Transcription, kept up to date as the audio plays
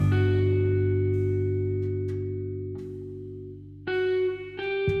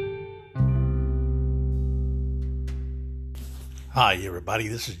Hi, everybody.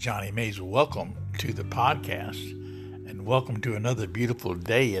 This is Johnny Mays. Welcome to the podcast, and welcome to another beautiful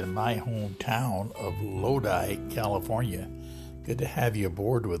day in my hometown of Lodi, California. Good to have you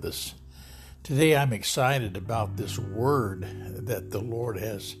aboard with us. Today, I'm excited about this word that the Lord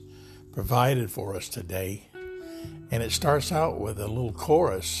has provided for us today, and it starts out with a little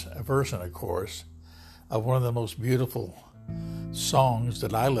chorus, a verse and a chorus, of one of the most beautiful songs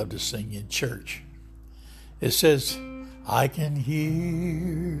that I love to sing in church. It says, I can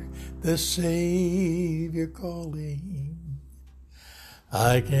hear the Savior calling.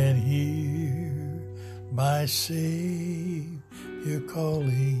 I can hear my Savior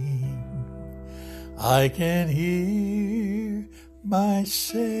calling. I can hear my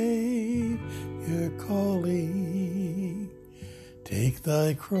Savior calling. Take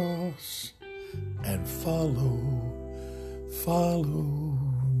thy cross and follow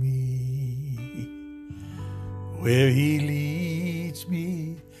me. Where he leads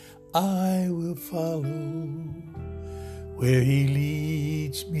me, I will follow. Where he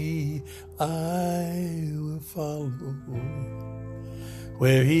leads me, I will follow.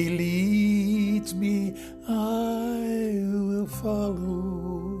 Where he leads me, I will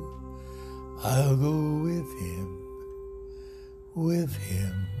follow. I'll go with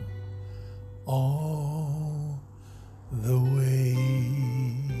him all the way.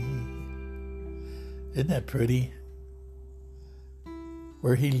 Isn't that pretty?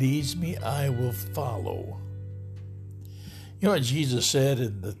 Where he leads me, I will follow. You know what Jesus said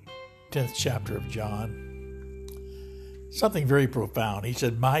in the 10th chapter of John? Something very profound. He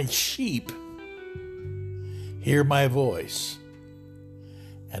said, my sheep hear my voice,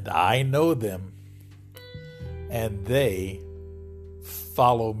 and I know them, and they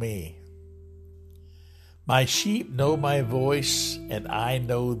follow me. My sheep know my voice, and I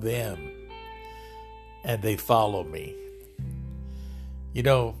know them, and they follow me. You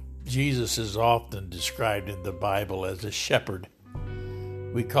know, Jesus is often described in the Bible as a shepherd.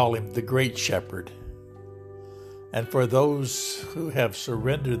 We call him the Great Shepherd. And for those who have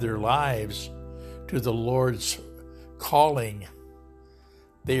surrendered their lives to the Lord's calling,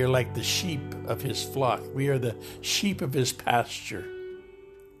 they are like the sheep of his flock. We are the sheep of his pasture.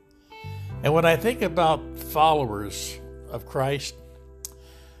 And when I think about followers of Christ,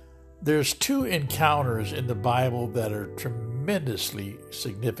 there's two encounters in the Bible that are tremendously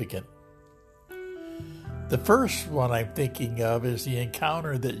significant. The first one I'm thinking of is the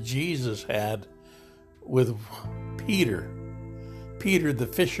encounter that Jesus had with Peter the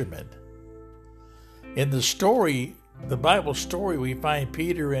fisherman. In the story, the Bible story, we find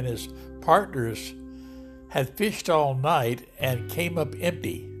Peter and his partners had fished all night and came up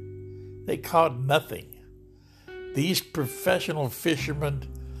empty. They caught nothing. These professional fishermen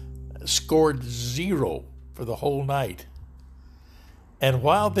scored 0 for the whole night. And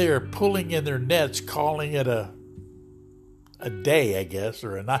while they're pulling in their nets, calling it a day, I guess,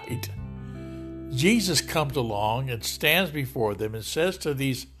 or a night, Jesus comes along and stands before them and says to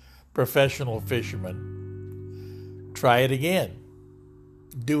these professional fishermen, try it again.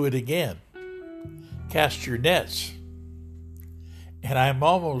 Do it again. Cast your nets. And I'm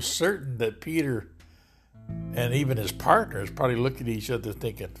almost certain that Peter and even his partners probably looked at each other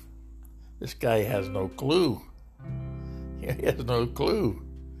thinking, this guy has no clue. He has no clue.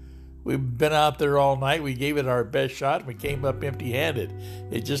 We've been out there all night. We gave it our best shot. And we came up empty-handed.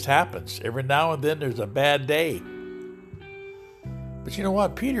 It just happens. Every now and then there's a bad day. But you know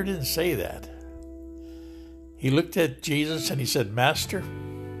what? Peter didn't say that. He looked at Jesus and he said, Master,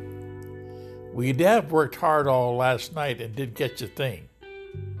 we have worked hard all last night and didn't catch a thing.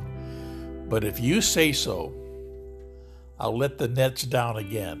 But if you say so, I'll let the nets down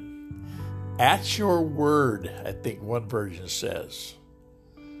again. At your word, I think one version says,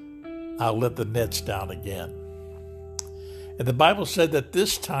 I'll let the nets down again. And the Bible said that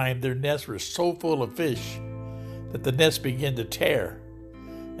this time their nets were so full of fish that the nets began to tear.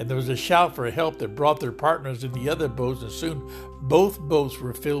 And there was a shout for help that brought their partners in the other boats, and soon both boats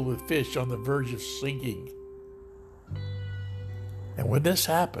were filled with fish on the verge of sinking. And when this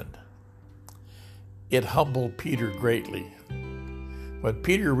happened, it humbled Peter greatly. When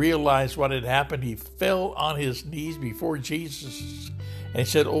Peter realized what had happened, he fell on his knees before Jesus and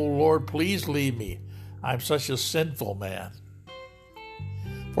said, "Oh Lord, please leave me. I'm such a sinful man."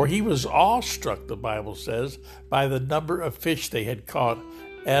 For he was awestruck, the Bible says, by the number of fish they had caught,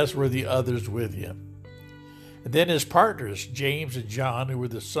 as were the others with him. And then his partners, James and John, who were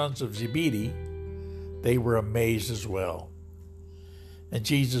the sons of Zebedee, they were amazed as well. And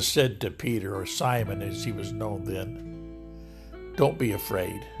Jesus said to Peter, or Simon as he was known then, "Don't be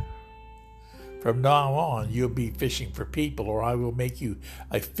afraid. From now on, you'll be fishing for people, or I will make you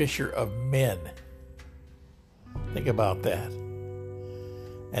a fisher of men. Think about that.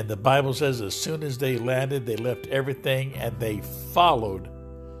 And the Bible says as soon as they landed, they left everything and they followed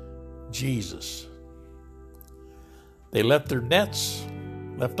Jesus. They left their nets,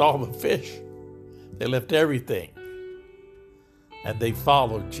 left all the fish. They left everything. And they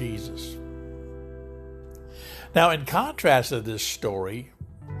followed Jesus. Now, in contrast to this story,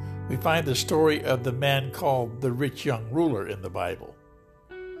 we find the story of the man called the rich young ruler in the Bible.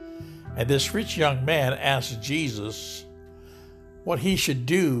 And this rich young man asked Jesus what he should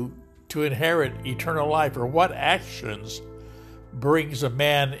do to inherit eternal life, or what actions brings a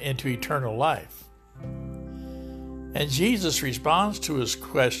man into eternal life. And Jesus responds to his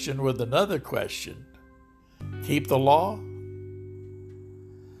question with another question. Keep the law?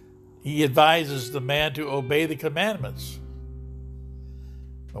 He advises the man to obey the commandments.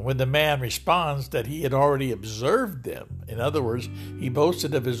 But when the man responds that he had already observed them, in other words, he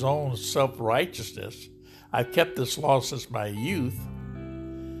boasted of his own self-righteousness, I've kept this law since my youth,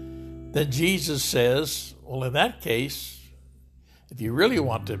 then Jesus says, well, in that case, if you really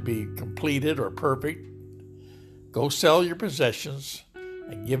want to be completed or perfect, go sell your possessions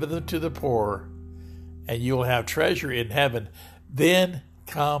and give them to the poor, and you'll have treasure in heaven. Then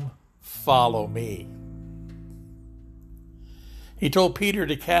come follow me. He told Peter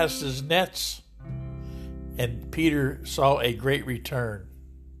to cast his nets, and Peter saw a great return.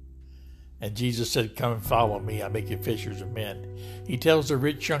 And Jesus said, come and follow me. I'll make you fishers of men. He tells the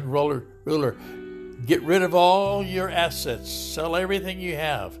rich young ruler, get rid of all your assets. Sell everything you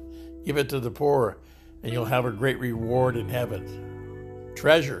have. Give it to the poor, and you'll have a great reward in heaven.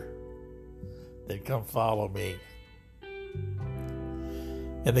 Treasure. Then come follow me.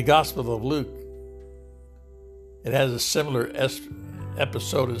 In the Gospel of Luke, it has a similar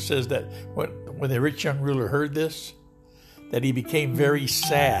episode. It says that when the rich young ruler heard this, that he became very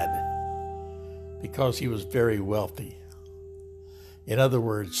sad because he was very wealthy. In other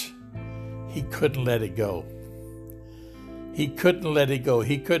words, he couldn't let it go. He couldn't let it go.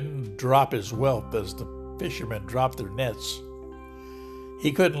 He couldn't drop his wealth as the fishermen dropped their nets.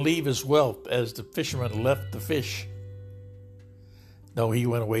 He couldn't leave his wealth as the fishermen left the fish. No, he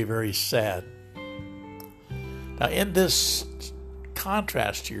went away very sad. Now, in this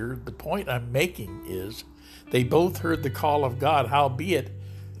contrast here, the point I'm making is they both heard the call of God. Howbeit,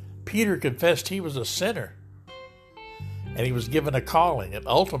 Peter confessed he was a sinner, and he was given a calling and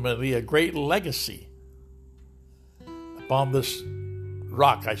ultimately a great legacy. Upon this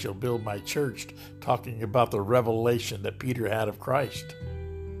rock I shall build my church, talking about the revelation that Peter had of Christ.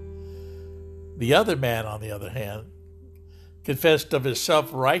 The other man, on the other hand, confessed of his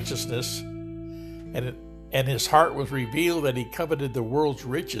self-righteousness, and his heart was revealed that he coveted the world's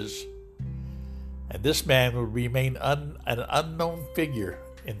riches. And this man would remain an unknown figure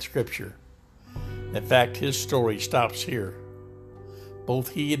in Scripture. In fact, his story stops here. Both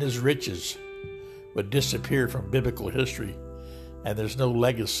he and his riches would disappear from biblical history, and there's no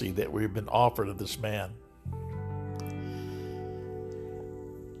legacy that we've been offered of this man.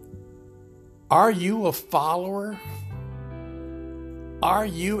 Are you a follower? Are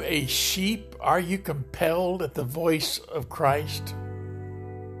you a sheep? Are you compelled at the voice of Christ?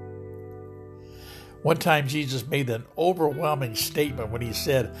 One time Jesus made an overwhelming statement when he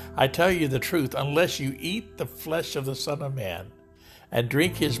said, I tell you the truth, unless you eat the flesh of the Son of Man and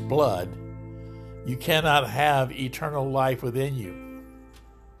drink his blood, you cannot have eternal life within you.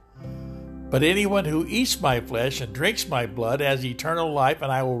 But anyone who eats my flesh and drinks my blood has eternal life,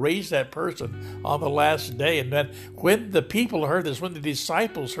 and I will raise that person on the last day. And then when the people heard this, when the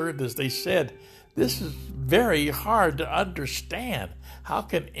disciples heard this, they said, this is very hard to understand. How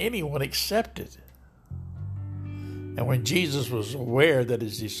can anyone accept it? And when Jesus was aware that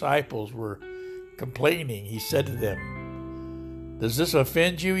his disciples were complaining, he said to them, does this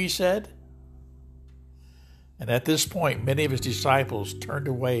offend you, he said? And at this point, many of his disciples turned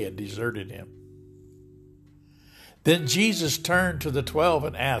away and deserted him. Then Jesus turned to the 12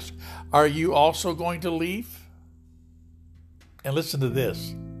 and asked, are you also going to leave? And listen to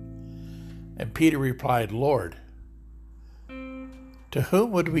this. And Peter replied, Lord, to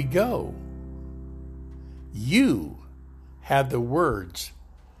whom would we go? You have the words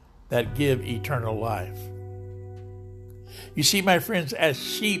that give eternal life. You see, my friends, as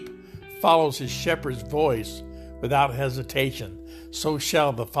sheep follows his shepherd's voice without hesitation, so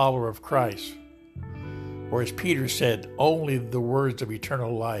shall the follower of Christ. Or as Peter said, only the words of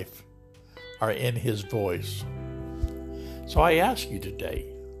eternal life are in his voice. So I ask you today,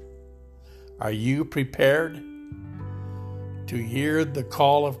 are you prepared to hear the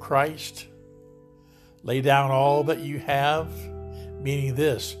call of Christ? Lay down all that you have, meaning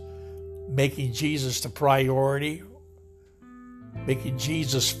this, making Jesus the priority, making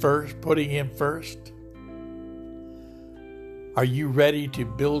Jesus first, putting him first. Are you ready to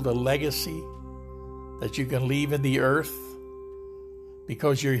build a legacy that you can leave in the earth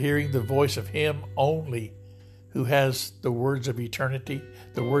because you're hearing the voice of him only who has the words of eternity,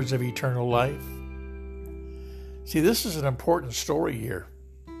 the words of eternal life? See, this is an important story here.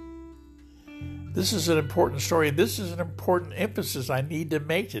 This is an important story, and this is an important emphasis I need to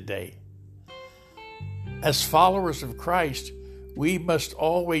make today. As followers of Christ, we must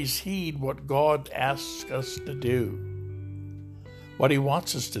always heed what God asks us to do, what he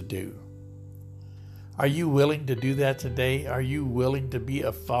wants us to do. Are you willing to do that today? Are you willing to be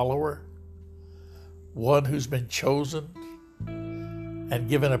a follower? One who's been chosen and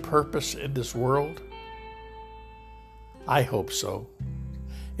given a purpose in this world? I hope so.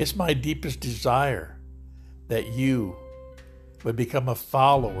 It's my deepest desire that you would become a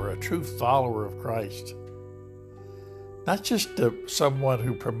follower, a true follower of Christ. Not just someone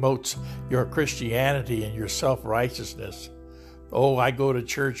who promotes your Christianity and your self-righteousness. Oh, I go to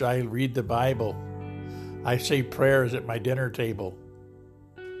church, I read the Bible, I say prayers at my dinner table.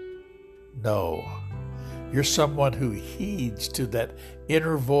 No, you're someone who heeds to that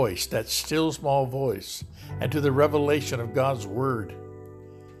inner voice, that still small voice, and to the revelation of God's word,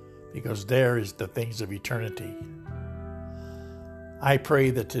 because there is the things of eternity. I pray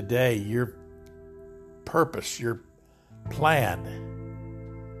that today your purpose, your plan,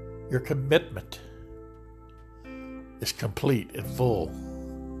 your commitment is complete and full,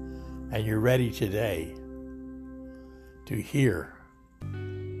 and you're ready today to hear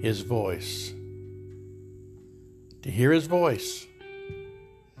his voice,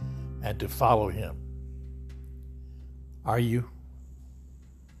 and to follow him. Are you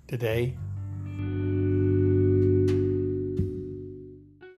today?